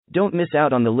Don't miss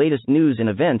out on the latest news and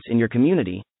events in your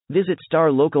community. Visit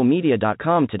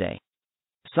starlocalmedia.com today.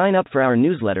 Sign up for our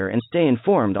newsletter and stay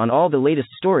informed on all the latest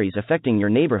stories affecting your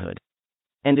neighborhood.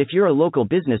 And if you're a local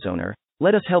business owner,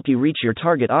 let us help you reach your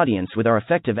target audience with our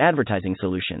effective advertising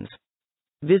solutions.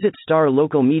 Visit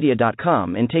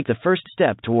starlocalmedia.com and take the first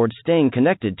step towards staying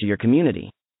connected to your community.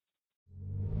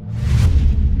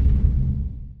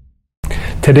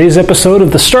 Today's episode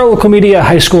of the Star Local Media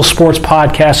High School Sports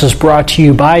Podcast is brought to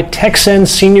you by Texan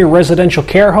Senior Residential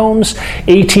Care Homes,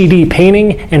 ATD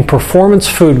Painting, and Performance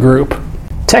Food Group.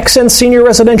 Texan Senior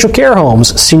Residential Care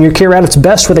Homes, senior care at its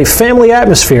best with a family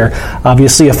atmosphere.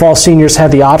 Obviously, if all seniors had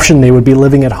the option, they would be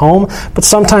living at home, but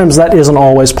sometimes that isn't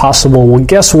always possible. Well,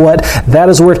 guess what? That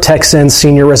is where Texan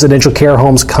Senior Residential Care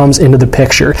Homes comes into the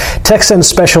picture. Texan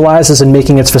specializes in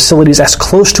making its facilities as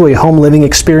close to a home living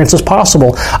experience as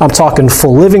possible. I'm talking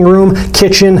full living room,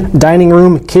 kitchen, dining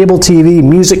room, cable TV,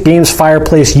 music, games,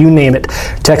 fireplace, you name it.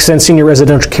 Texan Senior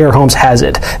Residential Care Homes has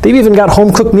it. They've even got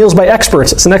home-cooked meals by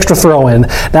experts. It's an extra throw-in.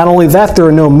 Not only that, there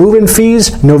are no move-in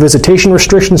fees, no visitation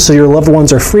restrictions, so your loved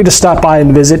ones are free to stop by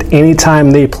and visit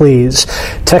anytime they please.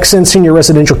 Texan Senior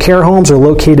Residential Care Homes are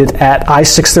located at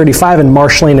I-635 and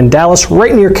Marsh Lane in Dallas,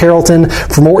 right near Carrollton.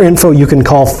 For more info, you can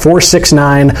call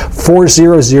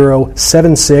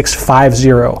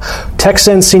 469-400-7650.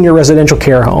 Texan Senior Residential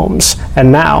Care Homes.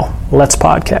 And now, let's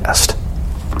podcast.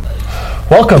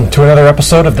 Welcome to another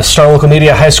episode of the Star Local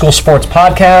Media High School Sports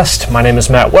Podcast. My name is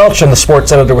Matt Welch. I'm the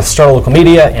sports editor with Star Local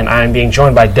Media, and I am being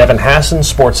joined by Devin Hassan,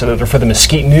 sports editor for the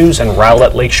Mesquite News and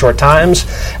Rowlett Lakeshore Times,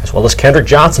 as well as Kendrick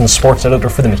Johnson, sports editor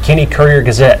for the McKinney Courier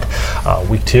Gazette.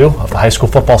 Week 2 of the high school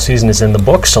football season is in the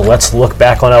books, so let's look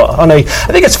back on a I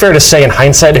think it's fair to say in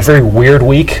hindsight, a very weird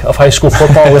week of high school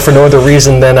football, if for no other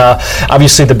reason than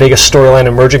obviously the biggest storyline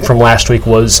emerging from last week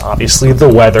was obviously the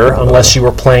weather. Unless you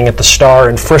were playing at the Star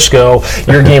in Frisco,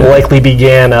 your game likely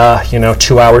began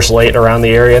 2 hours late around the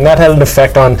area, and that had an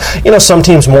effect on some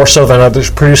teams more so than others.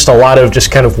 Produced a lot of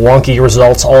just kind of wonky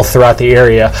results all throughout the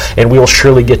area, and we will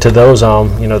surely get to those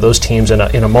those teams in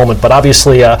a moment. But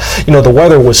obviously the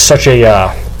weather was such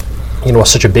a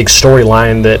such a big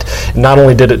storyline that not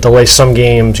only did it delay some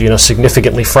games,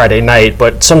 significantly Friday night,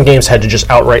 but some games had to just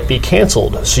outright be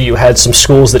canceled. So you had some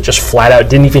schools that just flat out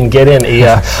didn't even get in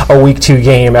a week 2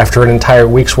 game after an entire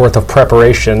week's worth of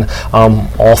preparation,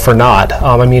 all for naught.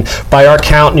 By our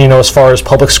count, as far as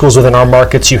public schools within our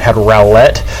markets, you had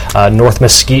Rowlett, North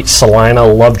Mesquite, Salina,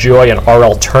 Lovejoy, and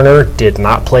R.L. Turner did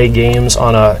not play games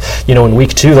on in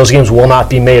week 2. Those games will not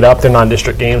be made up. They're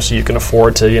non-district games, so you can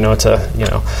afford to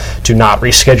not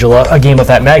reschedule a game of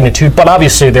that magnitude. But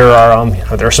obviously there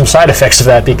are some side effects of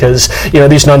that, because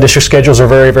these non-district schedules are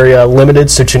very, very limited.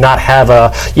 So to not have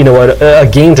a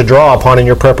game to draw upon in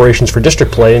your preparations for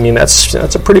district play, that's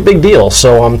a pretty big deal.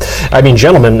 So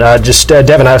gentlemen,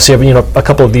 Devin, obviously have a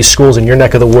couple of these schools in your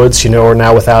neck of the woods are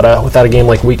now without a game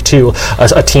like week 2.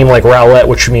 A team like Rowlett,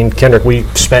 which Kendrick, we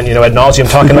spent ad nauseum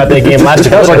talking about that game last week.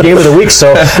 That was our game of the week.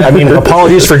 So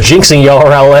apologies for jinxing y'all,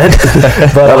 Rowlett.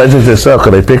 But they just suck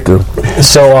because they picked them.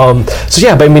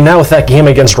 But now with that game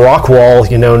against Rockwall,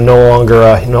 no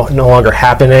longer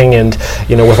happening, and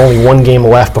with only one game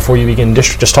left before you begin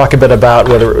district, just talk a bit about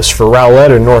whether it was for Rowlett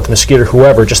or North Mesquite or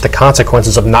whoever, just the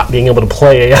consequences of not being able to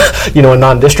play a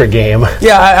non-district game.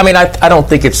 Yeah, I don't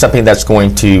think it's something that's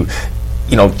going to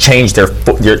change their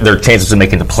chances of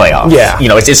making the playoffs. Yeah.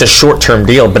 It's a short-term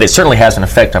deal, but it certainly has an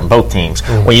effect on both teams.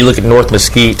 Mm-hmm. When you look at North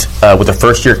Mesquite with their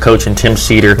first-year coach and Tim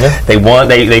Cedar, they won.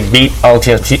 They beat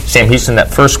Sam Houston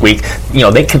that first week.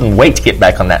 They couldn't wait to get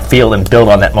back on that field and build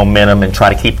on that momentum and try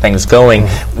to keep things going.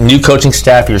 Mm-hmm. New coaching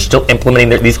staff, you're still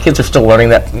implementing. These kids are still learning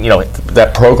that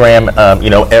that program.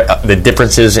 The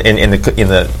differences in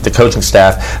the coaching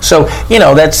staff. So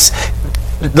that's.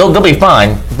 They'll be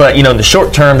fine, but in the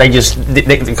short term,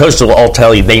 the coaches will all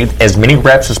tell you they as many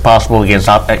reps as possible against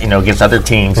other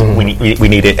teams. Mm-hmm. We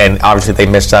need it, and obviously they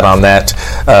missed out on that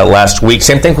last week.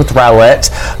 Same thing with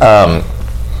Rowlett.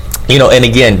 And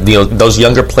again, those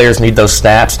younger players need those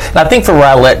snaps. And I think for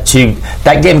Rowlett, too,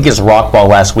 that game against Rockball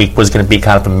last week was going to be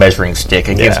kind of a measuring stick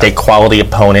against a quality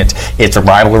opponent. It's a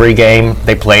rivalry game.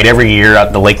 They play it every year,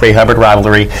 the Lake Ray Hubbard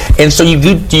rivalry. And so you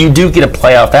do get a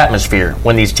playoff atmosphere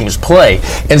when these teams play.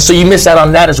 And so you miss out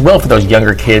on that as well for those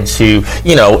younger kids who,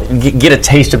 get a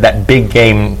taste of that big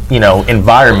game,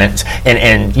 environment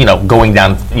and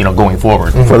going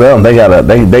forward. For them, they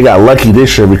got lucky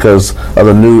this year because of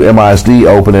the new MISD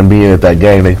opening being at that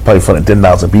game. They played for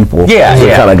 10,000 people. Yeah, so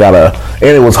yeah. Kind of and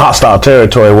it was hostile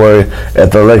territory where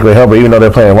at the Lake Ray Hubbard, even though they're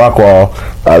playing Rockwall,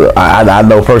 I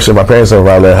know personally, my parents are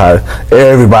around that high.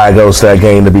 Everybody goes to that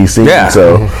game to be seen. Yeah.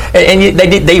 So, and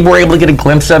they were able to get a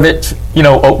glimpse of it,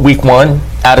 week one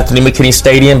out at the new McKinney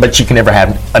Stadium, but you can never have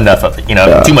enough of it,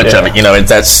 too much of it,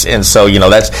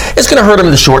 it's going to hurt them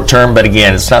in the short term, but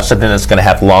again, it's not something that's going to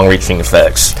have long-reaching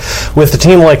effects. With a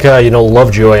team like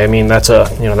Lovejoy, I mean that's a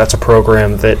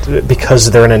program that,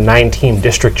 because they're in a 9-team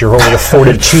district, you're only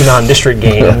afforded 2 non-district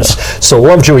games. So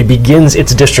Lovejoy begins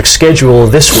its district schedule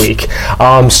this week.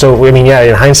 In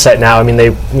hindsight now, I mean they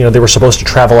were supposed to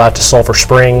travel out to Sulphur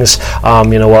Springs,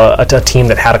 a team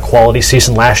that had a quality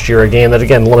season last year, a game that,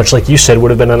 again, much like you said,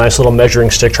 would have been a nice little measuring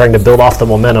stick trying to build off the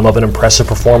momentum of an impressive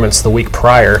performance the week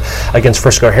prior against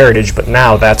Frisco Heritage. But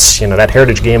now that's, that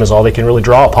Heritage game is all they can really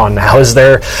draw upon now. Is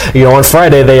there, on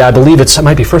Friday, I believe it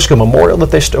might be Frisco Memorial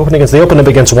that they open against. They open up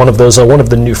against one of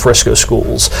the new Frisco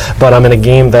schools. But I'm in a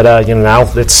game that, now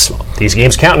these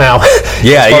games count now.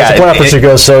 Yeah, as far as the playoff picture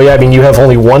goes. So, you have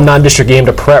only one non-district game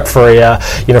to prep for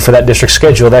for that district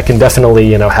schedule. That can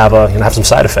definitely, have some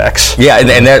side effects. Yeah,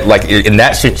 and that, like, in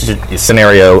that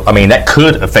scenario, I mean, that could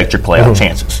affect your playoff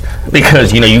chances,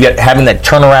 because you get having that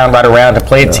turnaround right around to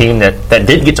play a team that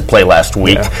did get to play last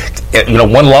week. Yeah.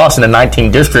 One loss in a 19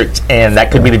 district, and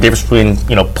that could be the difference between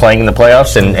playing in the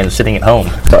playoffs and sitting at home.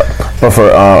 But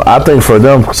for I think for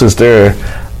them, since they're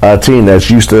a team that's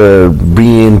used to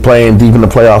playing deep in the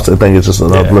playoffs, I think it's just a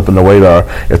blip in the radar.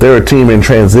 If they're a team in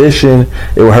transition,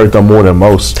 it would hurt them more than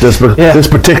most. This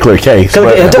particular case.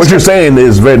 But what you're saying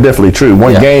is very definitely true.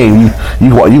 One game,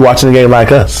 you watching a game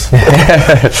like us.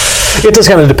 It does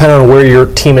kind of depend on where your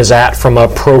team is at from a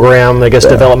program,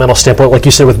 developmental standpoint. Like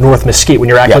you said with North Mesquite, when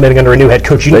you're acclimating under a new head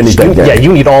coach, you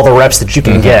need all the reps that you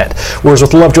can get. Whereas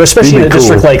with Lovejoy, especially in a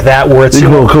district like that, where it's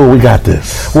cool, we got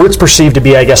this. Where it's perceived to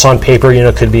be, I guess, on paper,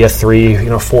 could be a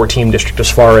 4-team district as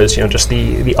far as just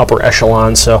the upper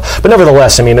echelon. So, but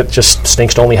nevertheless, I mean, it just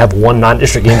stinks to only have one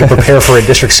non-district game to prepare for a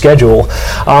district schedule.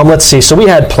 Let's see. So we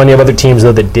had plenty of other teams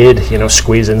though that did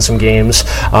squeeze in some games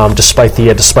despite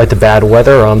the bad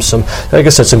weather. Like I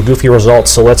said, some goofy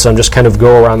results. So let's just kind of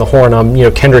go around the horn.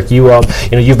 Kendrick, you've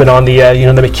been on the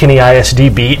the McKinney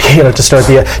ISD beat to start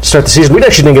the season. We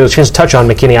actually didn't get a chance to touch on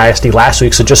McKinney ISD last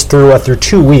week. So just through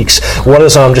 2 weeks, what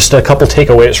is just a couple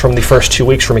takeaways from the first 2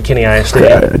 weeks for McKinney ISD?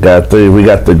 We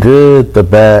got the good, the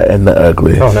bad, and the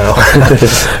ugly. Oh no!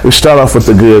 We start off with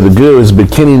the good. The good is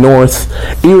McKinney North.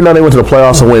 Even though they went to the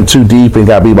playoffs and went too deep and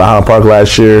got beat by Highland Park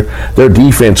last year, their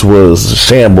defense was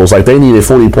shambles. Like, they needed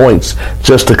 40 points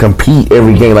just to compete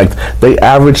every game. Like, they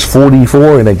averaged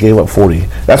 44 and they gave up 40.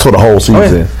 That's for the whole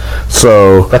season.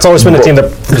 So that's always been a team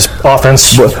that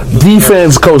offense. But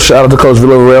defense, shout out to Coach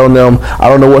Villarreal and them. I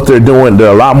don't know what they're doing.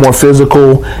 They're a lot more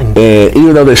physical, and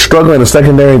even though they're struggling in the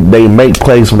secondary, they make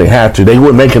plays when they have to. They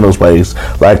weren't making those plays.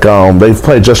 Like, they've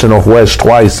played Justin Northwest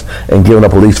twice and given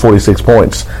up at least 46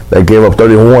 points. They gave up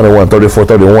 31 and won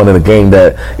 34-31 in a game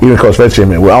that even Coach Fetcher, I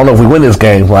don't know if we win this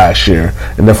game last year,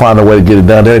 and they're finding a way to get it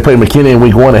done. Then they played McKinney in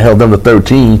week 1 and held them to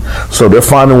 13. So they're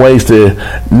finding ways to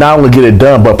not only get it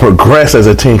done, but progress as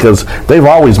a team, because they've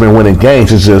always been winning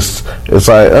games. It's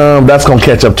like that's going to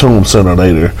catch up to them sooner or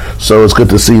later. So it's good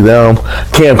to see them.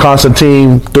 Cam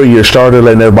Constantine, 3-year starter,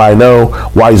 letting everybody know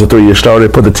why he's a 3-year starter.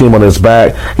 Put the team on his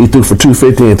back. He threw for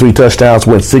 250 and 3 touchdowns,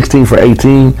 went 16 for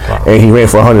 18, and he ran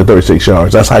for 136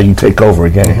 yards. That's how you take over a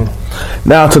game.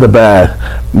 Now to the bad.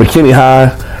 McKinney High,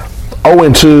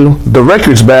 0-2. The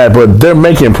record's bad, but they're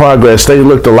making progress. They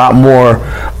looked a lot more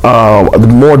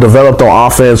developed on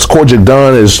offense. Corjic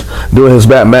Dunn is doing his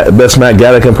best Matt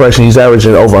Gaddick impression. He's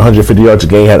averaging over 150 yards a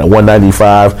game, had a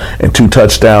 195 and 2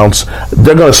 touchdowns.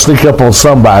 They're going to sneak up on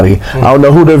somebody. I don't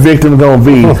know who their victim's going to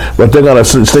be, but they're going to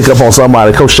sneak up on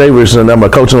somebody. Coach Shavers and them are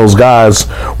coaching those guys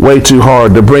way too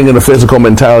hard. They're bringing the physical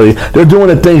mentality. They're doing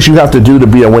the things you have to do to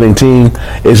be a winning team.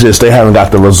 It's just they haven't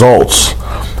got the results.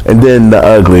 And then the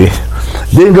ugly.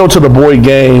 Didn't go to the boy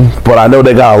game, but I know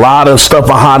they got a lot of stuff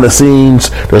behind the scenes.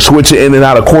 They're switching in and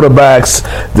out of quarterbacks.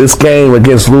 This game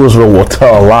against Louisville will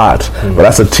tell a lot. But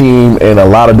that's a team in a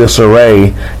lot of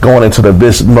disarray going into the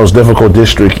most difficult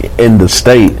district in the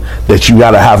state, that you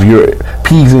got to have your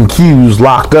P's and Q's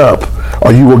locked up,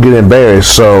 or you will get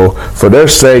embarrassed. So for their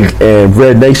sake and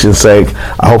Red Nation's sake,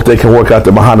 I hope they can work out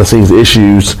the behind-the-scenes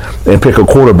issues and pick a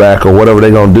quarterback or whatever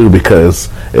they're going to do, because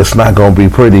it's not going to be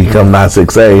pretty come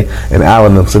 9-6A and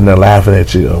Allen them sitting there laughing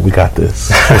at you. We got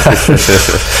this.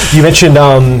 You mentioned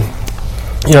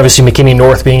obviously McKinney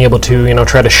North being able to,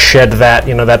 try to shed that,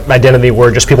 that identity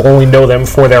where just people only know them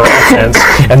for their offense,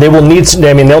 and they will need,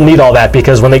 they'll need all that,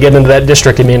 because when they get into that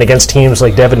district, against teams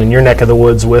like Devon in your neck of the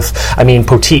woods with,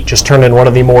 Poteet just turned in one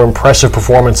of the more impressive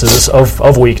performances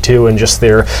of week 2, and just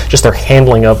their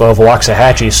handling of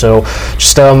Waxahachie. So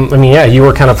just, you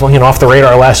were kind of, off the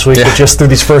radar last week, but just through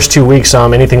these first 2 weeks,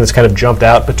 anything that's kind of jumped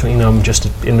out between just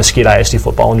in Mesquite ISD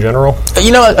football in general?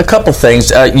 A couple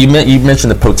things. You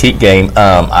mentioned the Poteet game.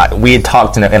 We had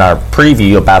talked in our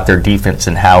preview about their defense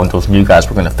and how those new guys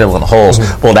were going to fill in the holes.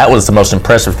 Mm-hmm. Well, that was the most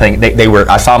impressive thing.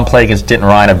 I saw them play against Denton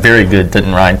Ryan, a very good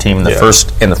Denton Ryan team in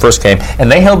the first game,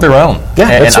 and they held their own.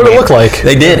 Yeah, that's what it looked like.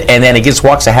 They did, and then against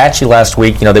Waxahachie last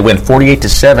week, they win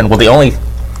 48-7. Well, the only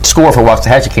score for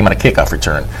Waxahachie came on a kickoff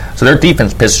return. So their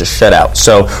defense pitched a shutout.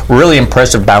 So really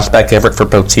impressive bounce back effort for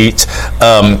Poteet.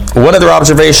 One other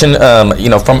observation,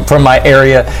 from my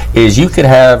area is you could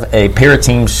have a pair of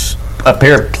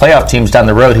playoff teams down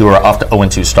the road who are off to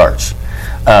 0-2 starts.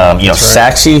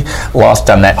 Saxe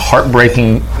lost on that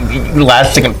heartbreaking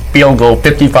last-second field goal,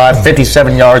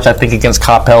 57 yards, I think, against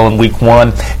Coppell in week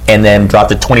 1, and then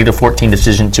dropped a 20-14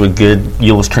 decision to a good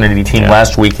Euless Trinity team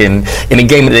last week in a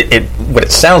game that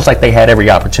it sounds like they had every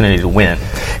opportunity to win.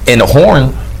 And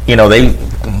Horn, they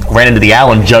ran into the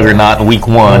Allen juggernaut in week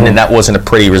 1, and that wasn't a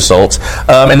pretty result.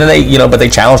 And then but they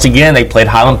challenged again. They played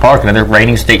Highland Park, another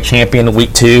reigning state champion in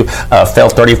week 2, fell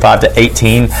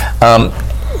 35-18.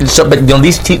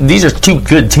 These are two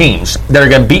good teams that are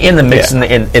going to be in the mix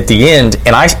at the end,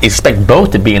 and I expect both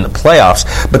to be in the playoffs.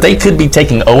 But they could be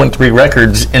taking 0-3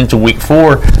 records into week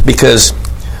 4 because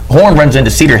Horn runs into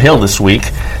Cedar Hill this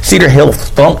week. Cedar Hill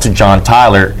thumped John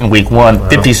Tyler in week 1,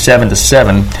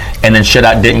 57-7, and then shut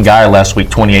out Denton Guyer last week,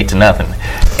 28-0.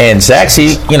 And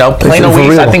Zaxi, Plano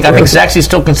East. I think Zaxi is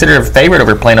still considered a favorite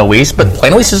over Plano East, but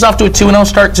Plano East is off to a 2-0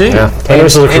 start too. Yeah, Plano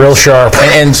East looks real sharp.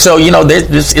 And so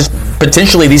this is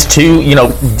potentially these two,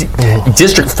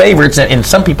 district favorites in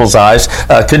some people's eyes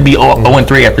could be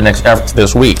 0-3 after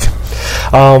this week.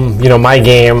 My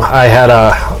game, I had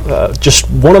just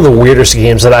one of the weirdest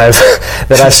games that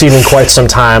I've seen in quite some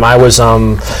time. I was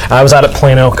out at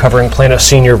Plano covering Plano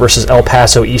Senior versus El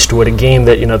Paso Eastwood, a game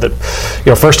that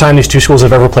first time these two schools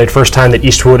have ever played, first time that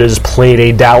Eastwood has played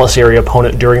a Dallas area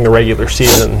opponent during the regular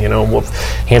season. A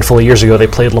handful of years ago they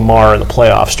played Lamar in the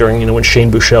playoffs during when Shane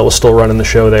Buechele was still running the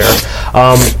show there.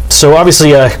 So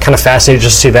obviously kind of fascinated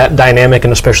just to see that dynamic,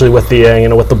 and especially with the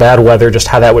with the bad weather, just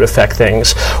how that would affect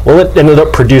things. Well, it ended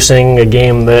up producing a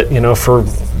game that for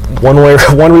one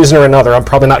reason or another, I'm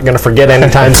probably not going to forget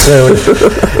anytime soon.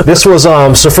 This was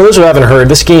so for those who haven't heard,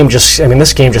 this game just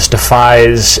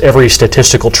defies every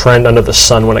statistical trend under the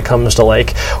sun when it comes to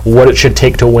what it should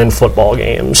take to win football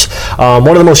games. One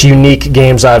of the most unique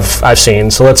games I've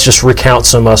seen. So let's just recount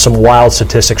some wild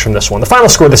statistics from this one. The final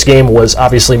score of this game was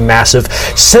obviously massive,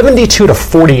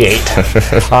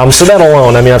 72-48. So that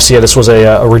alone, obviously this was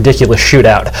a ridiculous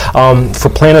shootout. For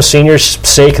Plano Senior's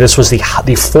sake, this was the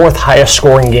 4th highest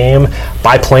scoring game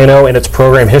by Plano in its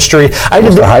program history. I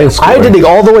did dig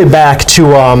all the way back to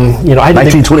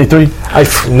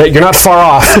 1923. You're not far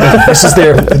off.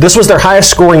 This was their highest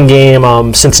scoring game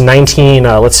since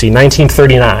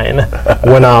 1939,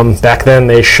 when back then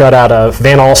they shut out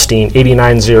Van Alstyne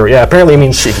 89-0. Yeah, apparently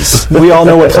we all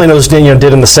know what Plano's did in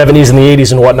the 70s and the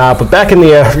 80s and whatnot, but back in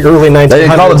the early 1900s, they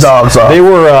didn't call the dogs off. They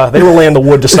were laying the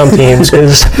wood to some teams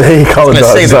because they call the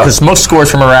dogs off. Because most scores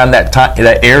from around that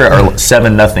era are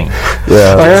 7-0.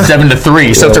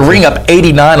 7-3. So to ring up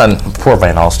 89 on poor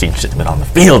Van Alstyne should have been on the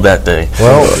field that day.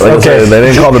 Well, okay, they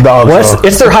didn't call the dogs. Well,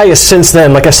 it's their highest since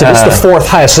then. Like I said, it's the 4th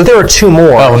highest. So there are 2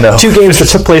 more. Oh no! 2 games that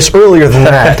took place earlier than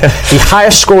that. The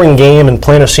highest scoring game in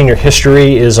Plano Senior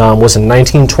history was in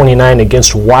 1929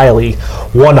 against Wiley,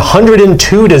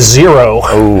 102-0.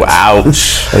 Oh,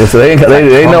 ouch! They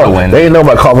didn't know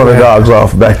about calling the dogs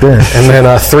off back then. And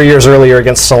then 3 years earlier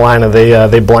against Salina,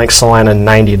 they blanked Salina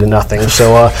 90-0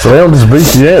 So they don't just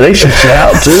beat you. They shoot you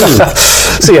out too.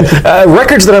 So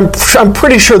records that I'm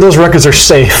pretty sure those records are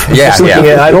safe. Yeah.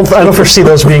 I don't foresee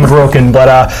those being broken.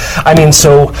 But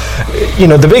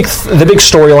the big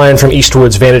storyline from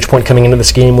Eastwood's vantage point coming into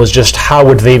this game was just how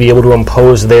would they be able to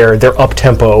impose their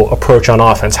up-tempo approach on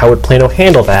offense? How would Plano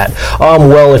handle that?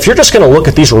 Well, if you're just going to look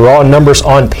at these raw numbers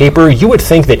on paper, you would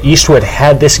think that Eastwood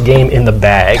had this game in the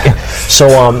bag. So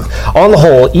on the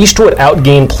whole, Eastwood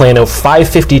outgained Plano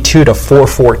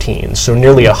 552-414. So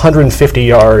nearly 150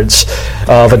 yards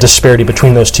of a disparity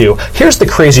between those two. Here's the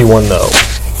crazy one, though.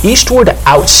 Eastwood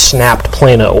outsnapped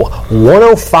Plano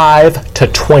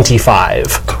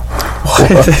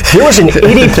 105-25. There was an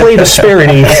 80-play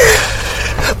disparity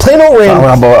Plano ran.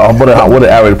 What an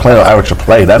average Plano average to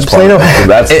play? That's Plano.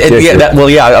 That's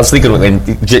I was thinking a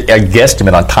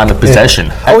guesstimate on time of possession.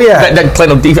 That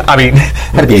Plano defense. I mean,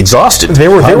 had to be exhausted. They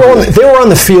were on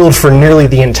the field for nearly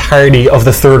the entirety of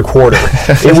the third quarter.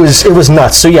 It was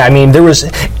nuts. So yeah, I mean,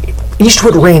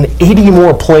 Eastwood ran 80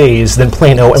 more plays than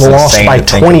Plano and lost by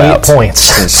 28 points.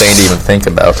 It's insane to even think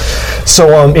about.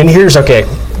 So and here's okay.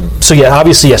 So yeah,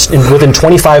 obviously yes. Within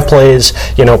 25 plays,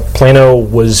 Plano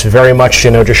was very much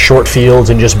just short fields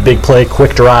and just big play,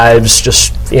 quick drives,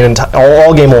 just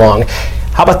all game long.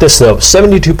 How about this though?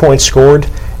 72 points scored.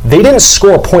 They didn't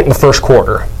score a point in the first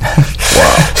quarter.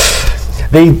 Wow.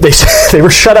 They were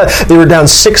shut out. They were down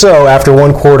 6-0 after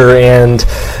one quarter, and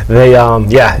they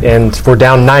and were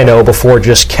down 9-0 before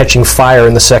just catching fire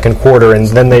in the second quarter. And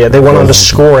then they went on to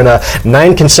score in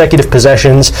 9 consecutive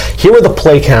possessions. Here were the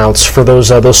play counts for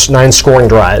those 9 scoring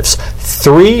drives: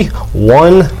 3,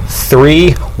 1,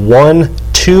 3, 1.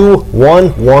 2,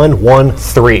 1, 1, 1,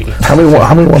 3. How many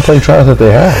one-play tries did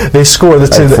they have? They scored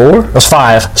 4. It was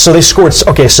 5. So they scored.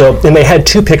 Okay, and they had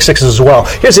 2 pick sixes as well.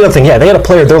 Here's the other thing. Yeah, they had a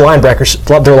player, their linebacker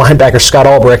Scott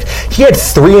Albrecht. He had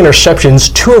 3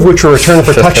 interceptions, 2 of which were returned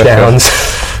for touchdowns.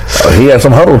 He had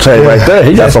some huddle tape right there.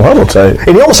 He got some huddle tape,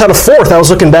 and he almost had a 4th. I was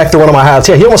looking back through one of my highlights.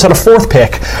 Yeah, he almost had a 4th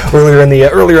pick earlier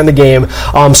in the game.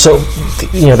 So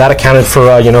that accounted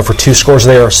for 2 scores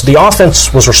there. So the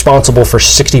offense was responsible for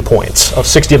 60 points of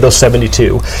 60 of those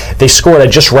 72. They scored. I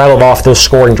just rattled off those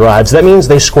scoring drives. That means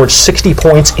they scored 60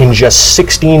 points in just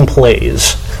 16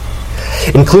 plays,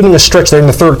 including a stretch there in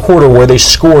the third quarter where they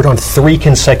scored on 3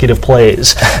 consecutive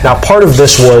plays. Now, part of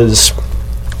this was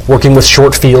working with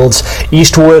short fields.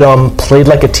 Eastwood played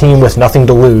like a team with nothing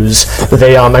to lose.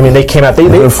 They came out. They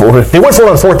went for it on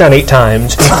 4th down 8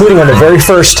 times, including on the very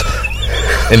first.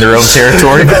 In their own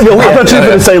territory? I thought you were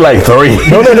going to say like 3.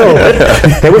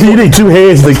 No. You need 2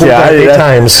 hands to count 8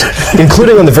 times,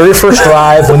 including on the very first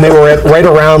drive when they were right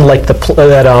around like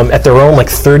at their own like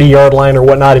 30-yard line or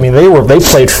whatnot. I mean, they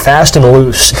played fast and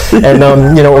loose, and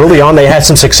early on they had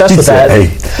some success with that.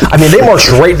 I mean, they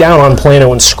marched right down on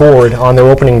Plano and scored on their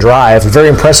opening drive. Very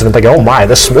impressive. And oh my,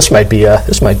 this might be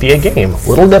a game.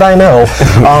 Little did I know.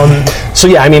 So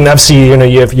yeah, I mean, obviously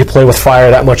you play with fire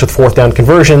that much with 4th down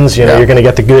conversions. You're going to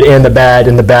get the good and the bad,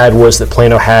 and the bad was that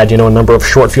Plano had, a number of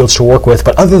short fields to work with.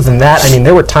 But other than that, I mean,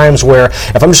 there were times where,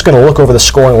 if I'm just going to look over the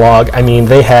scoring log, I mean,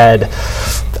 they had,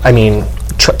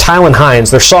 Tylen Hines,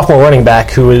 their sophomore running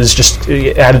back, who is just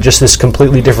added just this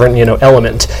completely different,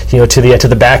 element, to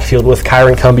the backfield with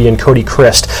Kyron Cumby and Cody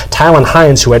Christ. Tylen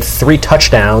Hines, who had 3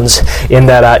 touchdowns in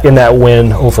that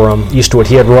win over Eastwood,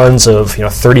 he had runs of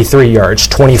 33 yards,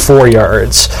 24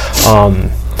 yards.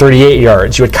 38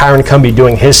 yards. You had Kyron Cumby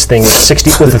doing his thing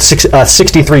with a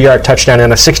 63-yard touchdown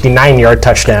and a 69-yard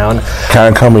touchdown.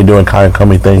 Kyron Cumby doing Kyron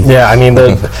Cumby thing. Yeah, I mean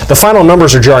the final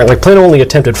numbers are jarring. Like Plano only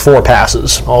attempted 4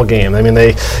 passes all game. I mean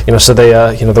the rest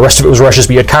of it was rushes.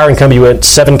 But you had Kyron Cumby who had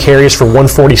 7 carries for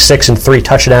 146 and 3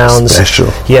 touchdowns.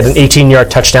 Special. He had an 18-yard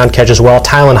touchdown catch as well.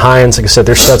 Tylen Hines, like I said,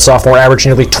 their stud sophomore, averaged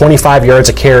nearly 25 yards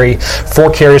a carry,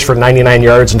 4 carries for 99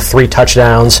 yards and 3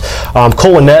 touchdowns.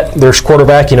 Cole Annette, their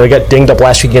quarterback, he got dinged up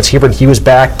last week against Hebron. He was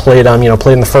back, played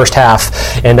in the first half,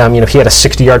 and he had a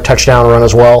 60-yard touchdown run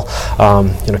as well.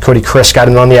 Cody Christ got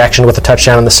in on the action with a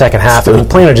touchdown in the second half. I mean,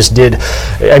 Plano just did.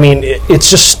 I mean, it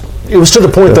was to the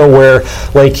point though where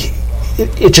like.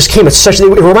 It just came at such. It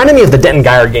reminded me of the Denton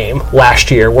Geyer game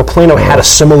last year, where Plano had a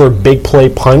similar big play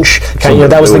punch.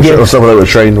 That was the game.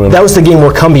 That was the game where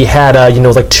Cumby had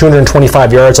like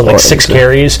 225 yards on 6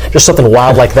 carries, just something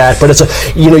wild like that. But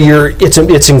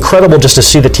it's incredible just to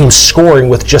see the team scoring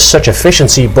with just such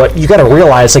efficiency. But you got to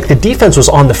realize like the defense was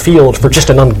on the field for just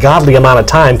an ungodly amount of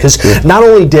time because not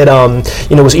only did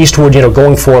was Eastwood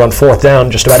going for it on 4th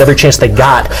down just about every chance they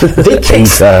got.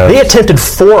 They attempted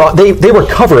 4. They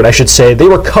recovered, I should say. They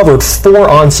recovered 4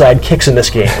 onside kicks in this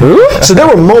game. So there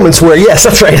were moments where, yes,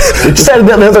 that's right. Just added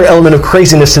another element of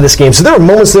craziness to this game. So there were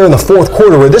moments there in the 4th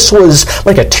quarter where this was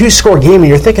like a 2-score game, and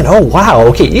you're thinking, oh wow,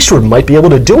 okay, Eastwood might be able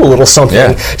to do a little something.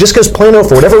 Yeah. Just because Plano,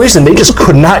 for whatever reason, they just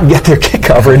could not get their kick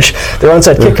coverage, their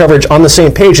onside kick coverage on the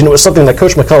same page, and it was something that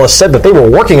Coach McCullough said that they were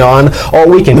working on all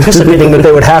week, anticipating that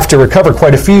they would have to recover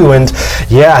quite a few. And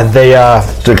yeah, they.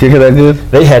 The kicker that good?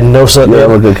 They had no.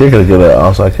 Yeah, a good kicker to get an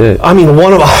onside kick. I mean,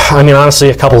 mean, honestly,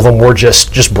 a couple of them were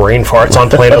just brain farts on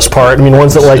Plano's part. I mean,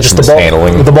 ones that like just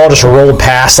the ball just rolled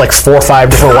past like 4 or 5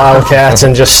 different Wildcats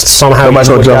and just somehow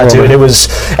got to it. It was,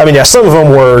 I mean, yeah, some of them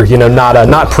were, you know,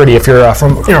 not pretty if you're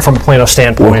from a Plano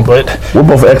standpoint. But we're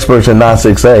both experts in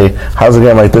non-6A. How's a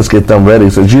game like this get them ready?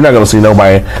 So you're not going to see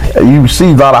nobody. You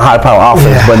see a lot of high-power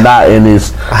offense, but not in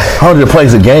this 100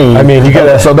 plays a game. I mean, you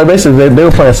got so they basically they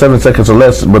were playing 7 seconds or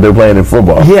less, but they're playing in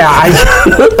football. Yeah,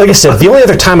 like I said, the only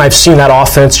other time I've seen that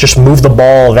offense just move the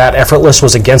ball that effortless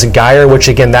was against Geyer, which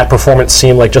again that performance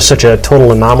seemed like just such a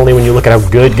total anomaly when you look at how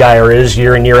good Geyer is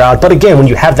year in year out. But again, when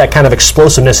you have that kind of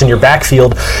explosiveness in your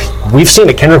backfield, we've seen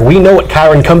it, Kendrick. We know what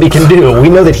Kyron Cumbie can do. We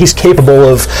know that he's capable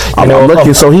of.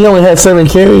 So he only had 7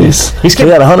 carries. He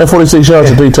had 146 yards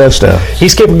and 3 touchdowns.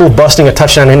 He's capable of busting a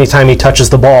touchdown anytime he touches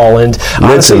the ball. And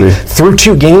honestly, through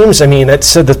 2 games, I mean,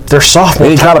 that's they're sophomore.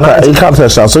 He caught a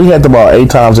touchdown, so he had the ball 8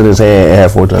 times in his hand and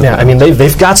had 4 touchdowns. Yeah, I mean,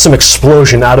 they've got some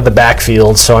explosion out of the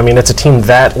backfield. So I mean, it's a team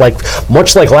that, like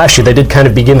much like last year, they did kind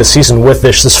of begin the season with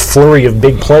this flurry of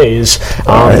big plays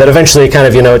that eventually kind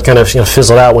of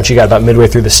fizzled out once you got about midway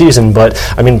through the season. But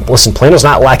I mean, listen, Plano's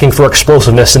not lacking for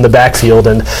explosiveness in the backfield,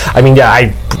 and I mean, yeah,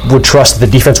 I would trust that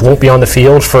the defense won't be on the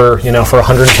field for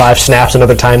 105 snaps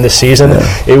another time this season.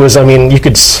 Yeah. It was, I mean, you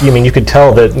could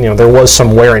tell that there was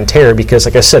some wear and tear because,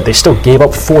 like I said, they still gave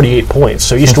up 48 points.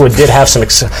 So Easterwood did have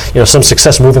some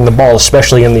success moving the ball,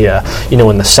 especially in the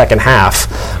in the second half.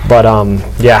 But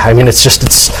yeah, I mean, it's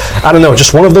I don't know,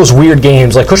 just one of those weird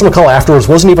games. Like Coach McCullough afterwards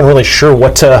wasn't even really sure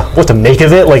what to make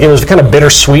of it. Like it was kind of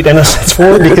bittersweet in a sense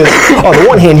for it because on the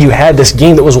one hand you had this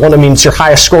game that was it's your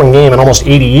highest scoring game in almost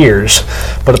 80 years,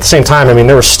 but at the same time, I mean,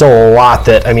 there was still a lot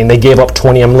that, I mean, they gave up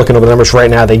 20. I'm looking over the numbers right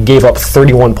now. They gave up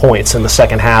 31 points in the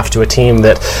second half to a team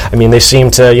that, I mean, they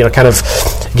seemed to kind of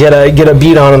get a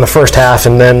beat on in the first half,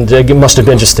 and then it must have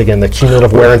been just again the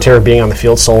cumulative wear and tear of being on the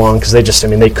field so long because they just, I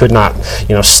mean, they could not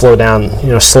slow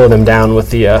them down with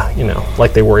the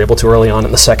like they were able to early on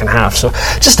in the second half. So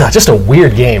just a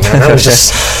weird game, man. That was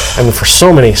just, I mean, for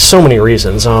so many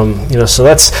reasons. So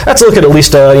that's a look at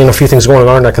least a few things going on in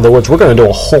our neck of the woods. We're going to do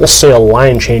a wholesale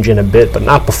line change in a bit, but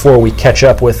not before we catch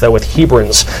up with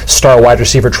Hebron's star wide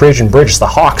receiver Trajan Bridges. The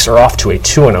Hawks are off to a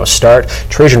 2-0 start.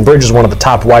 Trajan Bridges is one of the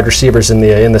top wide receivers in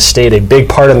the state, a big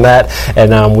part in that,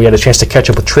 and we had a chance to catch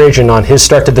up with Trajan on his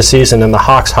start to the season and the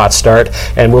Hawks' hot start,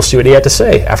 and we'll see what he had to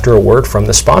say after a word from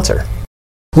the sponsor.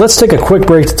 Let's take a quick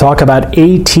break to talk about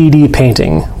ATD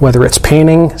Painting. Whether it's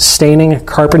painting, staining,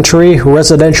 carpentry,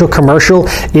 residential, commercial,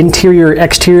 interior,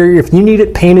 exterior, if you need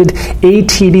it painted,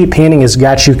 ATD Painting has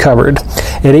got you covered.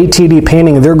 At ATD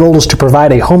Painting, their goal is to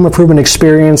provide a home improvement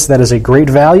experience that is a great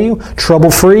value,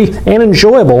 trouble-free, and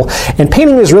enjoyable. And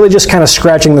painting is really just kind of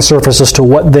scratching the surface as to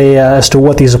what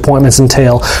these appointments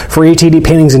entail. For ATD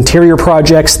Painting's interior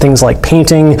projects, things like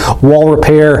painting, wall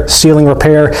repair, ceiling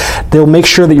repair, they'll make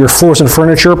sure that your floors and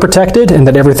furniture are protected and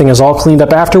that everything is all cleaned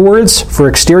up afterwards. For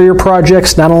exterior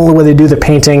projects, not only will they do the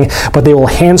painting, but they will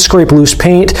hand scrape loose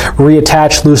paint,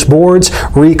 reattach loose boards,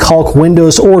 recalc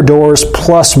windows or doors,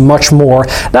 plus much more.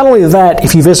 Not only that,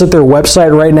 if you visit their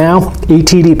website right now,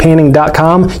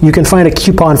 atdpainting.com, you can find a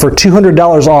coupon for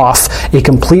 $200 off a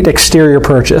complete exterior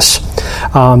purchase.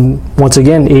 Once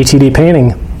again, ATD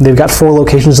Painting. They've got 4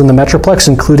 locations in the Metroplex,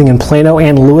 including in Plano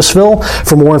and Louisville.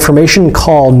 For more information,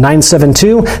 call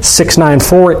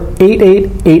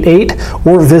 972-694-8888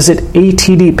 or visit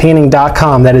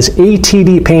atdpainting.com. That is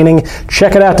ATD Painting.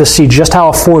 Check it out to see just how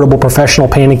affordable professional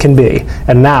painting can be.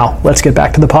 And now, let's get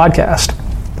back to the podcast.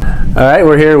 All right,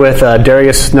 we're here with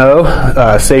Darius Snow,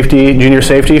 junior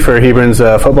safety for Hebron's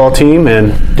football team.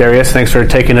 And Darius, thanks for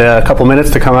taking a couple minutes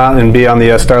to come out and be on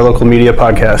the Star Local Media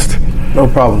podcast. No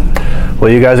problem. Well,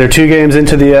 you guys are 2 games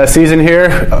into the season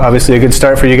here. Obviously a good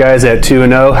start for you guys at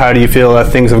 2-0. How do you feel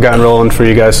things have gotten rolling for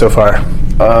you guys so far?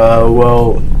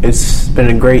 Well, it's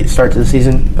been a great start to the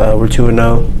season. We're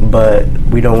 2-0, but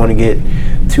we don't want to get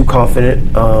too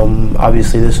confident.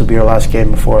 Obviously, this will be our last game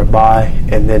before a bye,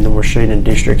 and then we're straight in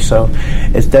district. So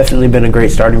it's definitely been a great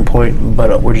starting point,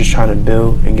 but we're just trying to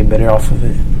build and get better off of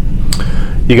it.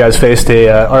 You guys faced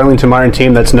a Arlington Martin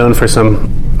team that's known for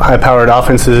some high-powered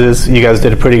offenses. You guys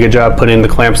did a pretty good job putting the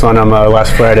clamps on them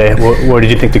last Friday. What did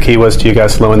you think the key was to you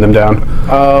guys slowing them down?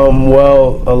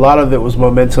 Well, a lot of it was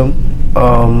momentum.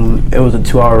 It was a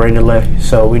 2-hour rain delay,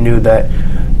 so we knew that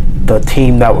the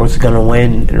team that was going to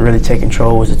win and really take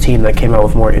control was a team that came out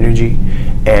with more energy,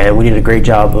 and we did a great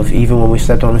job of, even when we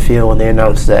stepped on the field and they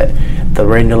announced that the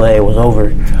rain delay was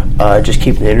over, just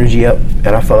keeping the energy up, and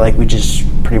I felt like we just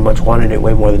pretty much wanted it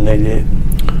way more than they did.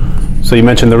 So you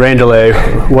mentioned the rain delay.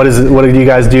 What do you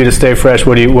guys do to stay fresh?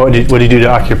 What do you do to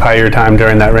occupy your time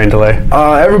during that rain delay?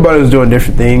 Everybody was doing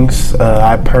different things.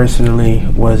 I personally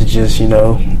was just,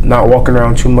 not walking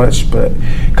around too much, but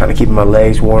kind of keeping my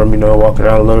legs warm, walking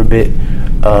around a little bit.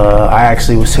 I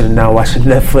actually was sitting down watching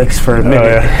Netflix for a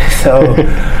minute. Oh,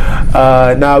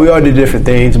 yeah. So, we all did different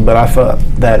things, but I felt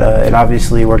that it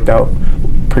obviously worked out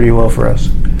pretty well for us.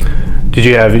 Did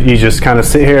you just kind of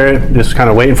sit here, just kind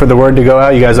of waiting for the word to go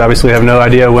out? You guys obviously have no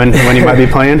idea when you might be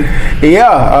playing.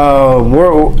 Yeah,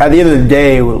 we're at the end of the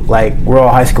day, we're all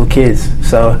high school kids,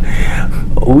 so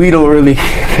we don't really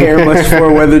care much for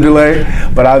a weather delay.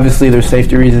 But obviously, there's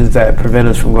safety reasons that prevent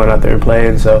us from going out there and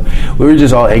playing. So we were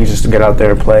just all anxious to get out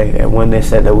there and play. And when they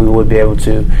said that we would be able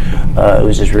to, it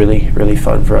was just really, really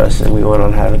fun for us, and we went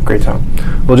on and had a great time.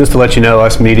 Well, just to let you know,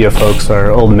 us media folks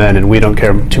are old men, and we don't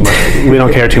care too much. We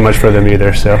don't care too much for them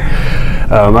either. So,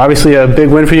 obviously, a big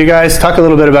win for you guys. Talk a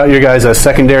little bit about your guys'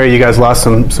 secondary. You guys lost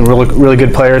some really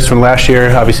good players from last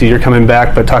year. Obviously, you're coming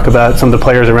back, but talk about some of the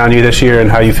players around you this year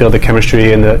and how you feel the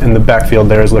chemistry in the backfield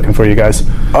there is looking for you guys.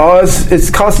 It's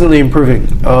constantly improving.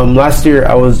 Last year,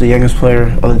 I was the youngest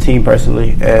player on the team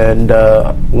personally, and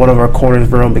one of our corners,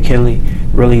 Verone McKinley,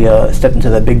 really stepped into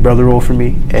that big brother role for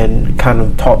me and kind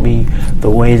of taught me the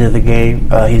ways of the game.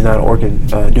 He's not an Oregon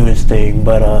doing his thing,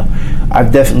 but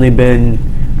I've definitely been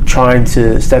trying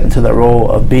to step into that role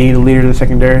of being a leader in the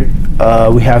secondary.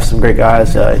 We have some great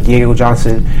guys, Diego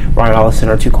Johnson, Ryan Allison,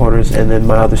 our two corners, and then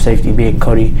my other safety being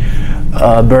Cody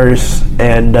Burris.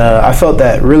 And I felt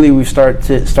that really we started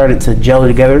to gel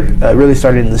together. It really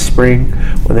started in the spring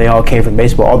when they all came from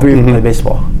baseball. All three of them play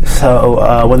baseball.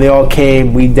 So when they all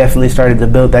came, we definitely started to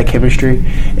build that chemistry,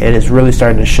 and it's really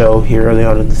starting to show here early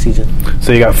on in the season.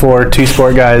 So you got 4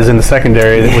 two-sport guys in the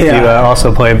secondary with you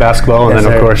also playing basketball, and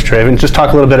then, of course, Traven. Just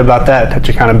talk a little bit about that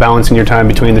you're kind of balancing your time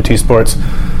between the two sports.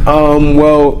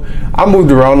 Well, I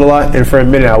moved around a lot, and for a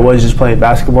minute I was just playing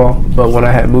basketball. But when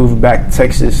I had moved back to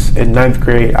Texas in 9th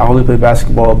grade, I only played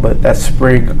basketball. But that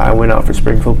spring, I went out for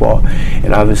spring football,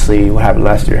 and obviously what happened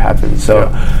last year happened.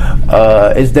 So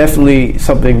it's definitely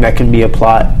something that can be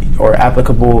applied or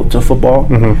applicable to football,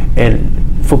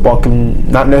 and football can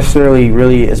not necessarily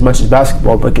really as much as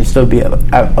basketball, but can still be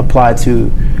applied to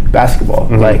basketball.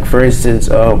 Like, for instance,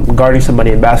 guarding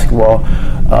somebody in basketball,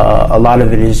 a lot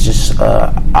of it is just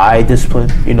eye discipline,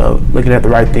 looking at the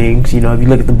right things. If you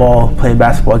look at the ball playing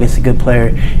basketball against a good player,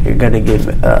 you're going to get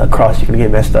across, you're going to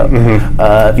get messed up.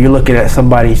 If you're looking at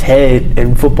somebody's head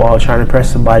in football trying to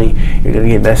press somebody, you're going to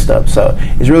get messed up. So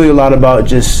it's really a lot about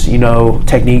just,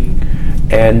 technique,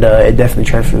 and it definitely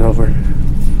transfers over.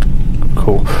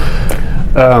 Cool.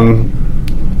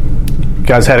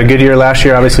 Guys had a good year last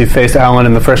year. Obviously faced Allen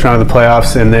in the first round of the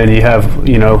playoffs, and then you have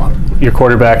your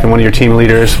quarterback and one of your team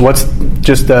leaders. What's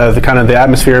just the kind of the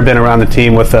atmosphere been around the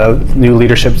team with new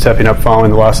leadership stepping up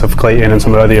following the loss of Clayton and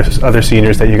some of the other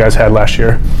seniors that you guys had last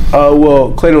year?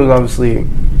 Well, Clayton was obviously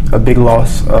a big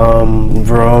loss.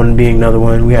 Verone being another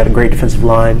one. We had a great defensive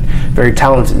line, very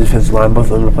talented defensive line.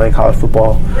 Both of them are playing college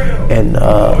football, and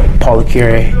Paul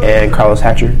Akire and Carlos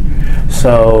Hatcher.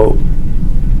 So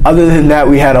other than that,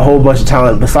 we had a whole bunch of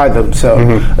talent beside them.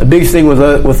 So the biggest thing with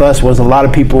us was a lot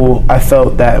of people, I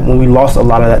felt that when we lost a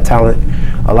lot of that talent,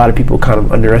 a lot of people kind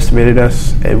of underestimated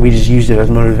us, and we just used it as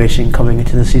motivation coming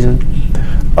into the season.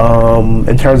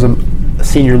 In terms of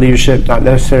senior leadership, not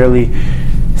necessarily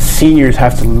seniors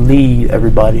have to lead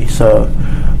everybody. So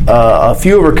a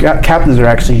few of our captains are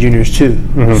actually juniors too.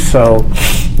 So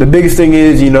the biggest thing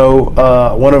is,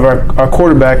 one of our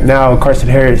quarterback now, Carson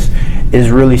Harris, is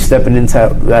really stepping into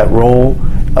that role.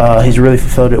 He's really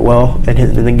fulfilled it well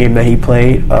in the game that he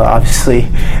played. Obviously,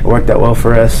 it worked out well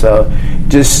for us. So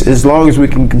just as long as we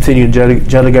can continue to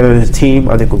gel together as a team,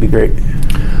 I think we'll be great.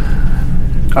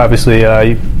 Obviously,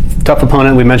 tough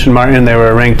opponent. We mentioned Martin. They were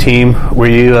a ranked team. Were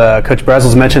you, Coach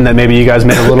Brazel's mentioned that maybe you guys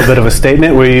made a little bit of a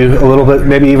statement. Were you a little bit,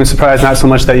 maybe even surprised, not so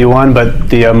much that you won, but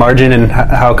the margin and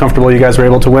how comfortable you guys were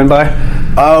able to win by?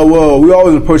 Well, we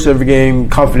always approach every game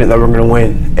confident that we're going to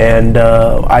win. And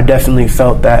I definitely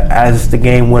felt that as the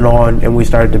game went on and we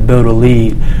started to build a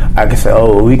lead, I could say,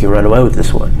 we can run away with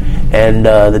this one. And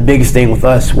the biggest thing with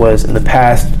us was in the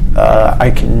past,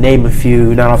 I can name a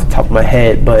few, not off the top of my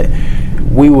head, but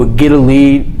we would get a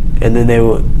lead and then they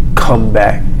would come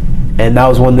back. And that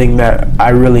was one thing that I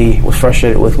really was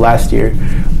frustrated with last year.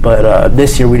 But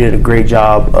this year we did a great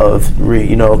job of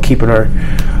keeping our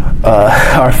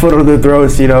foot on their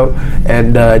throats,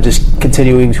 and just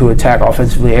continuing to attack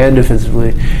offensively and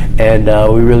defensively. And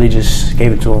we really just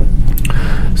gave it to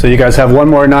them. So you guys have one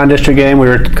more non-district game. We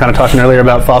were kind of talking earlier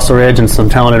about Fossil Ridge and some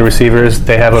talented receivers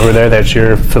they have over there that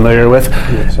you're familiar with.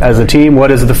 Yes, as a team, what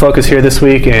is the focus here this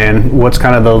week, and what's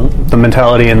kind of the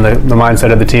mentality and the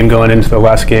mindset of the team going into the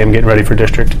last game, getting ready for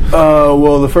district?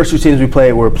 Well, the first two teams we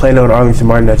played were Plano and Arlington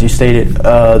Martin, as you stated.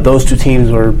 Those two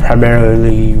teams were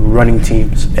primarily running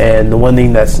teams, and the one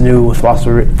thing that's new with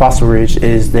Fossil Ridge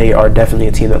is they are definitely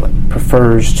a team that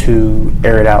prefers to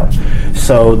air it out.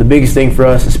 So the biggest thing for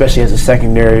us, especially as a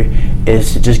secondary,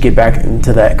 is to just get back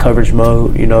into that coverage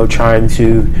mode, trying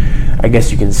to, I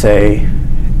guess you can say,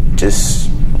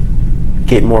 just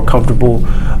get more comfortable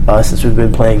since we've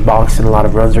been playing box and a lot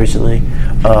of runs recently.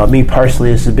 Me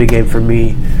personally, this is a big game for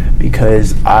me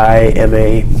because I am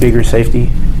a bigger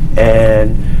safety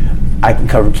and I can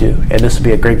cover too, and this will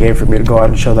be a great game for me to go out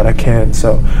and show that I can.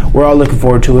 So we're all looking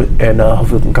forward to it, and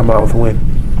hopefully we can come out with a win.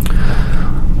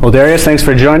 Well, Darius, thanks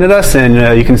for joining us,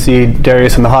 and you can see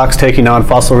Darius and the Hawks taking on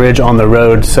Fossil Ridge on the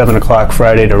road 7 o'clock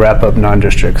Friday to wrap up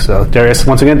non-district. So, Darius,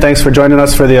 once again, thanks for joining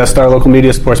us for the Star Local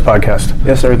Media Sports Podcast.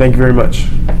 Yes, sir. Thank you very much.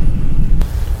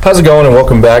 How's it going, and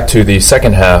welcome back to the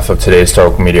second half of today's Star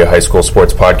Local Media High School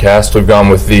Sports Podcast. We've gone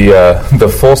with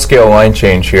the full-scale line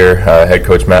change here. Head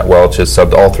coach Matt Welch has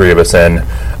subbed all three of us in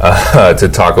to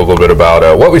talk a little bit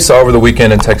about what we saw over the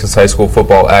weekend in Texas high school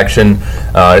football action.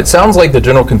 It sounds like the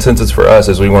general consensus for us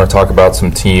is we want to talk about some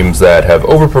teams that have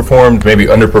overperformed, maybe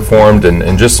underperformed,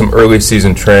 and just some early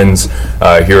season trends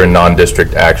here in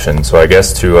non-district action. So I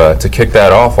guess to kick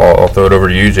that off, I'll throw it over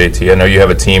to you, JT. I know you have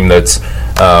a team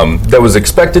that was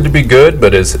expected to be good,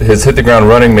 but has hit the ground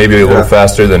running maybe a little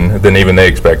faster than even they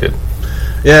expected.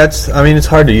 Yeah, it's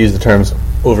hard to use the terms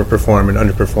overperform and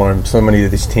underperform. So many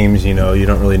of these teams, you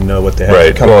don't really know what they have.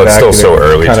 Right. Well, it's still so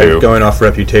early too. Going off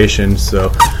reputation. So,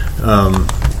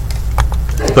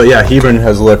 but yeah, Hebron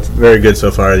has looked very good so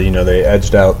far. They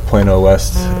edged out Plano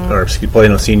West or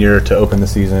Plano Senior to open the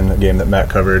season, a game that Matt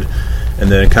covered. And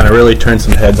then it kind of really turned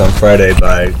some heads on Friday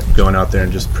by going out there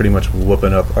and just pretty much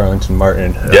whooping up Arlington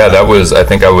Martin. Yeah, I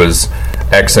think I was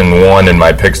X-1 in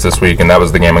my picks this week, and that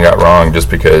was the game I got wrong just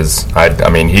because,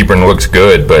 Hebron looks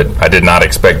good, but I did not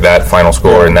expect that final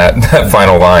score and that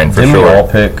final line for Didn't sure. we all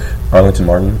pick Arlington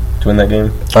Martin to win that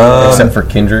game? Except for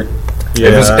Kendrick?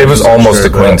 Yeah, it was almost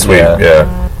a clean sweep,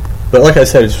 yeah. But like I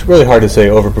said, it's really hard to say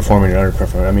overperforming or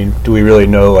underperforming. Do we really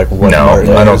know what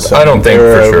Martin is? I don't think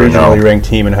they're for sure. They're a regionally ranked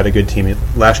team and had a good team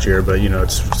last year, but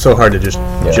it's so hard to just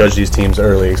judge these teams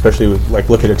early, especially with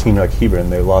look at a team like Hebron.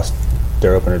 They lost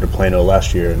their opener to Plano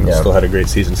last year and still had a great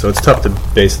season. So it's tough to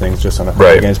base things just on a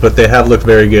couple games, but they have looked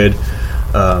very good.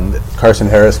 Carson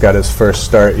Harris got his first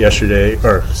start Friday. It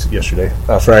was yesterday.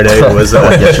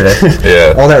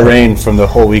 Yeah. All that rain from the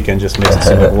whole weekend just makes it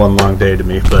seem like one long day to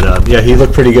me. But he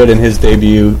looked pretty good in his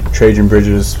debut. Trajan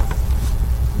Bridges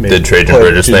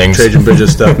Trajan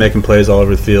Bridges stuff, making plays all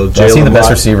over the field. Is he the best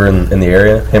receiver in the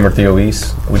area? Him or Theo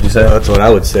Weiss, would you say? That's what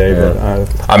I would say. Yeah.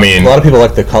 But a lot of people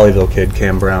like the Colleyville kid,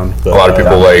 Cam Brown. But a lot of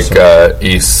people like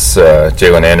East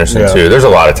Jalen Anderson too. There's a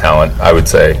lot of talent, I would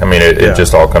say. It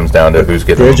just all comes down to who's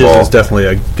getting Bridges the ball. Is definitely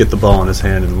a get the ball in his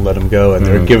hand and let him go, and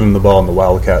they're giving him the ball in the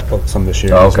Wildcat some this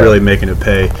year. He's really making it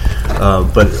pay.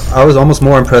 But I was almost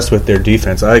more impressed with their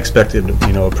defense. I expected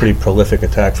a pretty prolific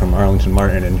attack from Arlington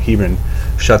Martin, and Hebron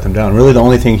shut them down. Really, the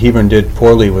only thing Hebron did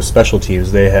poorly was special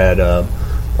teams. They had a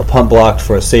punt blocked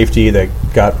for a safety that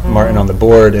got Martin on the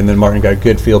board, and then Martin got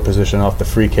good field position off the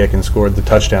free kick and scored the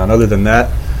touchdown. Other than that,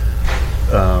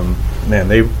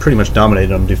 they pretty much dominated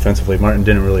them defensively. Martin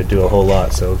didn't really do a whole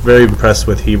lot, so very impressed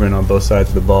with Hebron on both sides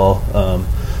of the ball.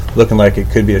 Looking like it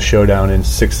could be a showdown in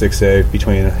 6-6A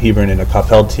between Hebron and a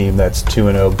Coppell team that's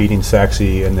 2-0, beating Saxe,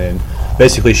 and then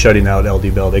basically shutting out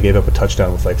LD Bell. They gave up a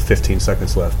touchdown with 15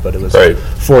 seconds left, but it was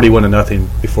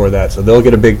 41-0 before that. So they'll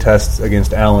get a big test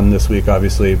against Allen this week,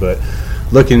 obviously, but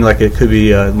looking like it could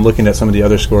be, looking at some of the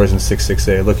other scores in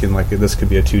 6-6A, looking like this could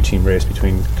be a two-team race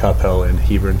between Coppell and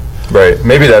Hebron. Right.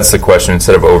 Maybe that's the question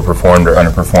instead of overperformed or